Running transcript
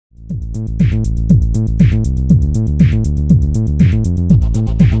Okay,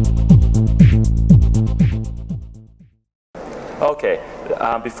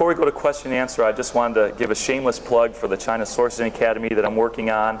 before we go to question and answer, I just wanted to give a shameless plug for the China Sourcing Academy that I'm working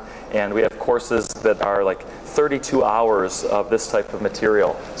on, and we have courses that are like 32 hours of this type of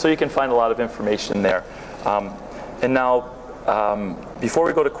material, so you can find a lot of information there. And now, before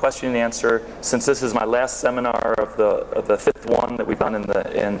we go to question and answer, since this is my last seminar of the fifth one that we've done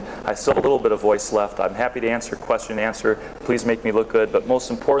and I still have a little bit of voice left, I'm happy to answer question and answer. Please make me look good, but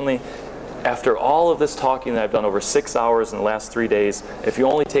most importantly, after all of this talking that I've done over 6 hours in the last 3 days, if you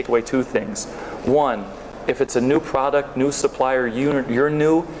only take away two things. One, if it's a new product, new supplier, you're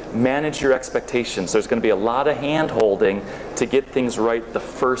new, manage your expectations. There's going to be a lot of hand-holding to get things right the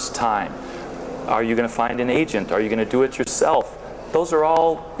first time. Are you going to find an agent? Are you going to do it yourself? Those are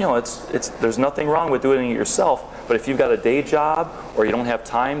all, you know, there's nothing wrong with doing it yourself, but if you've got a day job or you don't have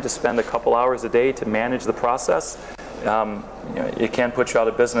time to spend a couple hours a day to manage the process, you know, it can put you out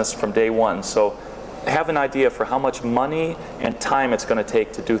of business from day one. So have an idea for how much money and time it's going to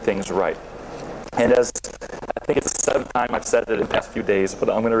take to do things right. And as I think it's the seventh time I've said it in the past few days, but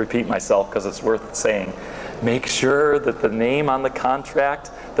I'm going to repeat myself because it's worth saying. Make sure that the name on the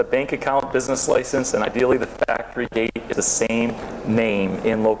contract, the bank account, business license, and ideally the factory gate is the same name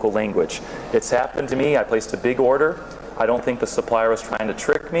in local language. It's happened to me. I placed a big order. I don't think the supplier was trying to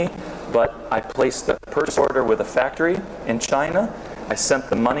trick me, but I placed the purchase order with a factory in China. I sent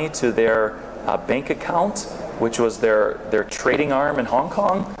the money to their bank account, which was their trading arm in Hong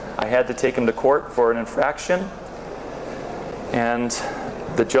Kong. I had to take them to court for an infraction. And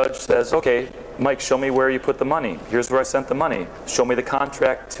the judge says, okay, Mike, show me where you put the money. Here's where I sent the money. Show me the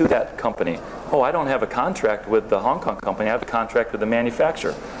contract to that company. Oh, I don't have a contract with the Hong Kong company. I have a contract with the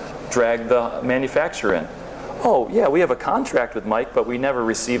manufacturer. Drag the manufacturer in. Oh, yeah, we have a contract with Mike, but we never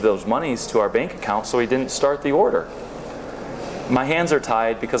received those monies to our bank account, so we didn't start the order. My hands are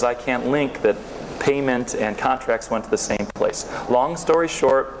tied because I can't link that payment and contracts went to the same place. Long story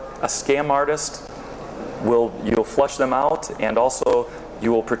short, a scam artist, you'll flush them out, and also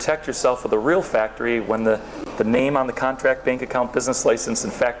you will protect yourself with a real factory when the name on the contract, bank account, business license,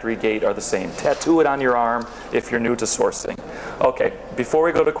 and factory gate are the same. Tattoo it on your arm if you're new to sourcing. Okay, before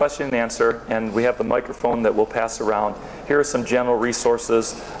we go to question and answer, and we have the microphone that we'll pass around, here are some general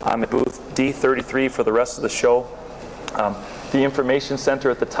resources. I'm at booth D33 for the rest of the show. The information center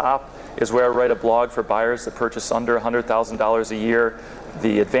at the top is where I write a blog for buyers that purchase under $100,000 a year.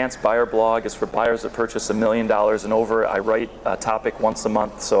 The advanced buyer blog is for buyers that purchase $1 million and over. I write a topic once a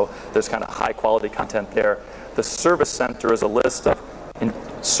month, so there's kind of high quality content there. The service center is a list of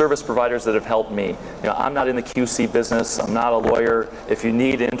service providers that have helped me. You know, I'm not in the QC business. I'm not a lawyer. If you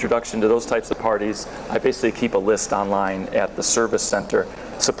need an introduction to those types of parties, I basically keep a list online at the service center.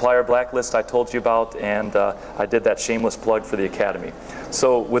 Supplier blacklist I told you about, and I did that shameless plug for the Academy.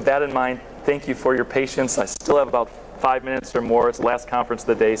 So with that in mind, thank you for your patience. I still have about 5 minutes or more. It's the last conference of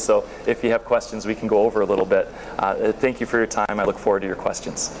the day, so if you have questions, we can go over a little bit. Thank you for your time. I look forward to your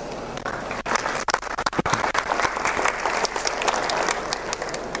questions.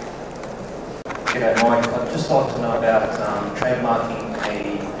 G'day, Mike. I'd just like to know about trademarking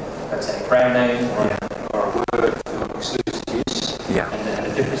a, let's say, brand name or a word for exclusive use, and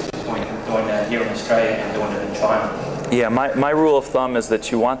the difference between doing that here in Australia and doing it in China. Yeah, my rule of thumb is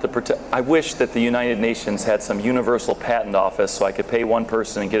that you want to I wish that the United Nations had some universal patent office so I could pay one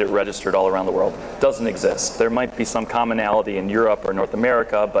person and get it registered all around the world. Doesn't exist. There might be some commonality in Europe or North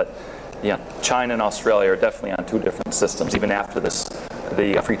America, but yeah, China and Australia are definitely on two different systems, even after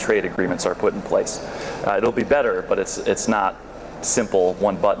the free trade agreements are put in place. It'll be better, but it's not simple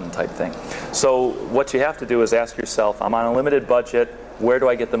one button type thing. So what you have to do is ask yourself, I'm on a limited budget, where do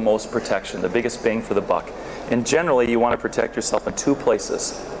I get the most protection, the biggest bang for the buck? And generally you want to protect yourself in two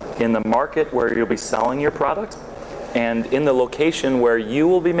places. In the market where you'll be selling your product, and in the location where you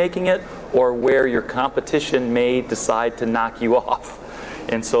will be making it, or where your competition may decide to knock you off.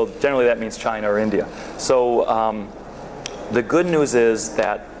 And so generally that means China or India. So the good news is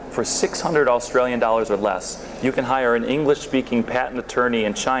that for 600 Australian dollars or less, you can hire an English-speaking patent attorney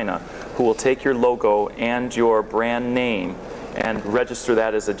in China who will take your logo and your brand name and register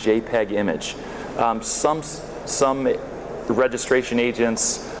that as a JPEG image. Some registration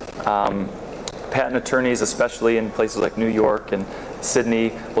agents, patent attorneys, especially in places like New York and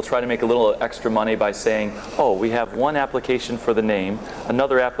Sydney, will try to make a little extra money by saying, oh, we have one application for the name,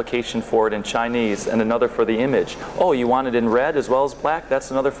 another application for it in Chinese, and another for the image. Oh, you want it in red as well as black? That's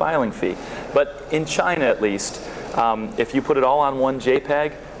another filing fee. But in China, at least, if you put it all on one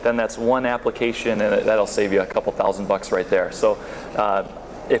JPEG, then that's one application, and that'll save you a couple $1,000 right there. So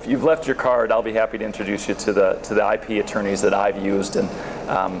if you've left your card, I'll be happy to introduce you to the IP attorneys that I've used. And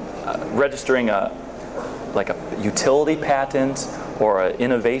registering like a utility patent or an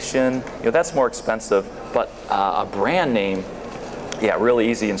innovation, that's more expensive. But a brand name, yeah,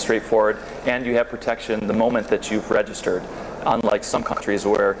 really easy and straightforward. And you have protection the moment that you've registered. Unlike some countries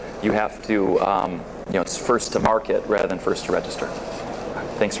where you have to, it's first to market rather than first to register.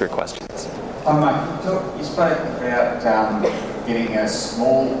 Thanks for your questions. Mike, you spoke about getting a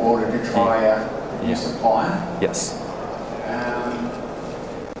small order to try a new supplier. Yes.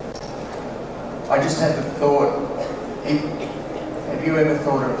 I just had the thought, have you ever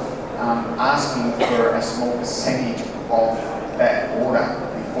thought of asking for a small percentage of that order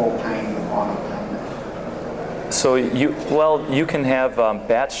before paying the final payment? So you can have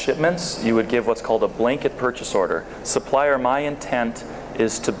batch shipments. You would give what's called a blanket purchase order. Supplier, my intent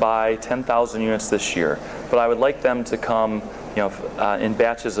is to buy 10,000 units this year, but I would like them to come, in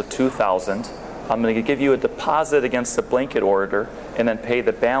batches of 2,000. I'm going to give you a deposit against the blanket order, and then pay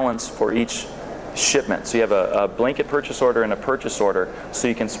the balance for each shipment. So you have a blanket purchase order and a purchase order, so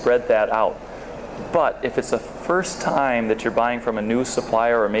you can spread that out. But if it's the first time that you're buying from a new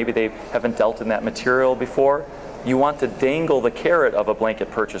supplier, or maybe they haven't dealt in that material before, you want to dangle the carrot of a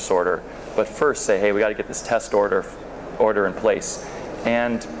blanket purchase order, but first say, hey, we got to get this test order in place.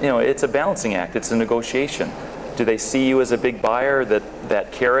 And it's a balancing act. It's a negotiation. Do they see you as a big buyer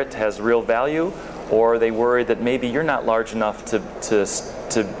that carrot has real value, or are they worried that maybe you're not large enough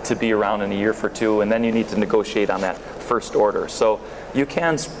to be around in a year for two, and then you need to negotiate on that first order? So you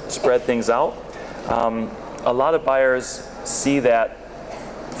can spread things out. A lot of buyers see that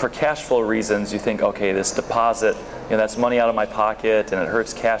for cash flow reasons. You think, okay, this deposit, that's money out of my pocket and it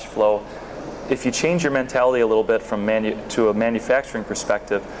hurts cash flow. If you change your mentality a little bit from to a manufacturing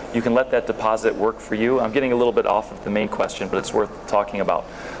perspective, you can let that deposit work for you. I'm getting a little bit off of the main question, but it's worth talking about.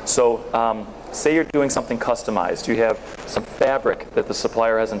 So say you're doing something customized. You have some fabric that the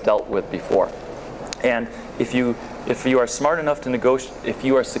supplier hasn't dealt with before. And if you are smart enough to negotiate, if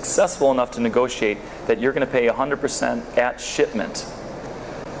you are successful enough to negotiate that you're going to pay 100% at shipment,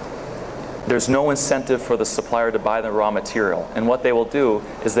 there's no incentive for the supplier to buy the raw material. And what they will do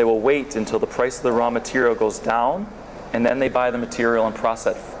is they will wait until the price of the raw material goes down, and then they buy the material and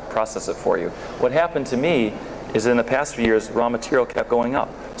process it for you. What happened to me is in the past few years, raw material kept going up.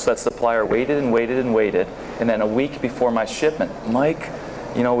 So that supplier waited and waited and waited, and then a week before my shipment, Mike,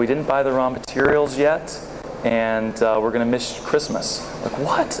 we didn't buy the raw materials yet, and we're going to miss Christmas. Like,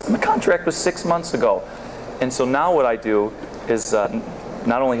 what? My contract was 6 months ago. And so now what I do is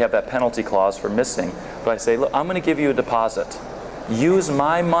not only have that penalty clause for missing, but I say, look, I'm going to give you a deposit. Use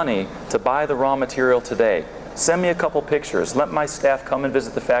my money to buy the raw material today. Send me a couple pictures. Let my staff come and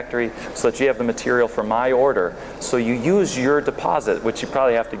visit the factory so that you have the material for my order. So you use your deposit, which you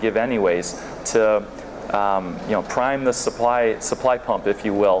probably have to give anyways, to prime the supply pump, if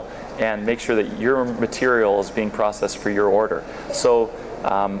you will, and make sure that your material is being processed for your order. So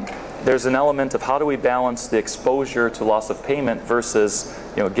there's an element of how do we balance the exposure to loss of payment versus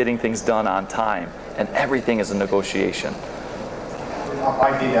getting things done on time, and everything is a negotiation.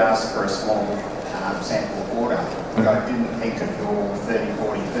 I did ask for a small sample order, but I didn't think of your 30,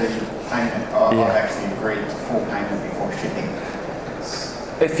 40, 30 payment. I've actually agreed to full payment before shipping.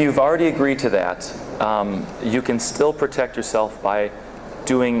 If you've already agreed to that, you can still protect yourself by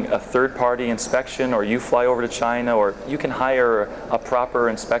doing a third-party inspection, or you fly over to China, or you can hire a proper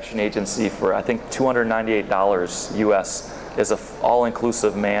inspection agency for, I think, $298 US is an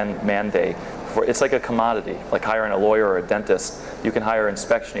all-inclusive man day. It's like a commodity, like hiring a lawyer or a dentist. You can hire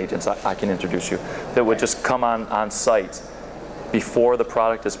inspection agents, I can introduce you, that would just come on site before the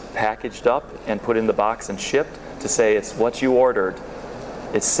product is packaged up and put in the box and shipped to say it's what you ordered,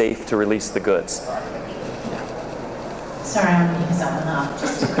 it's safe to release the goods. Sorry, I'm going to use that one up.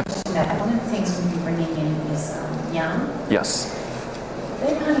 Just a question about one of the things we'll be bringing in is yarn. Yes.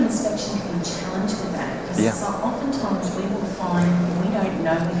 Third-party inspection can be challenged with that, because oftentimes we will find we don't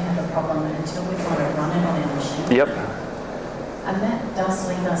know we have a problem until we kind of run it on our machine. Yep. And that does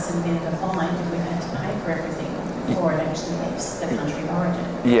leave us in a bit of a bind if we've had to pay for everything before it actually leaves the country of origin.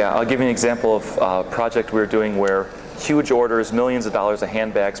 Yeah, I'll give you an example of a project we were doing where huge orders, millions of dollars of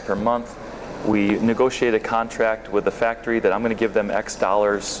handbags per month. We negotiate a contract with the factory that I'm going to give them X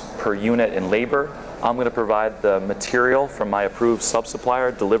dollars per unit in labor. I'm going to provide the material from my approved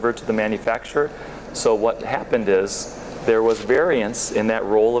sub-supplier delivered to the manufacturer. So what happened is there was variance in that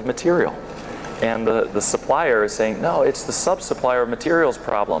roll of material. And the supplier is saying, no, it's the sub-supplier of materials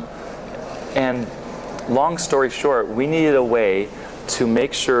problem. And long story short, we needed a way to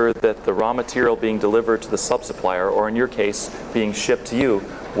make sure that the raw material being delivered to the sub-supplier, or in your case, being shipped to you,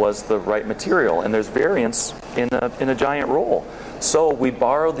 was the right material. And there's variance in a giant roll. So we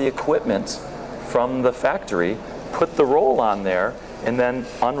borrowed the equipment from the factory, put the roll on there, and then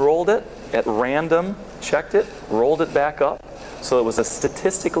unrolled it at random, checked it, rolled it back up. So it was a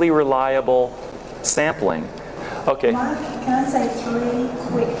statistically reliable sampling. Okay. Mark, can I say 3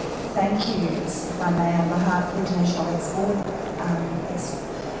 quick thank yous, if I may, on behalf of the International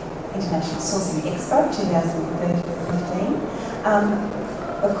Sourcing Expo 2015.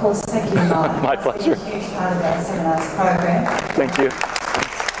 Of course, thank you, Mark. My pleasure. It's been a huge part of our seminars program. Thank you.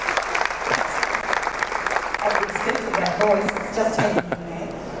 At the expense of that voice, it's just hanging in there.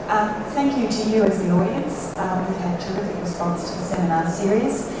 Thank you to you as the audience. We've had terrific response to the seminar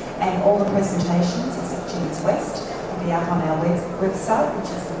series, and all the presentations, except Jim's West, will be up on our website,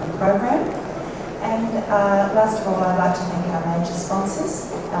 which is the program. And last of all, I'd like to thank our major sponsors,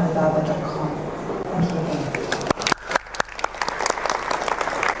 Alibaba.com.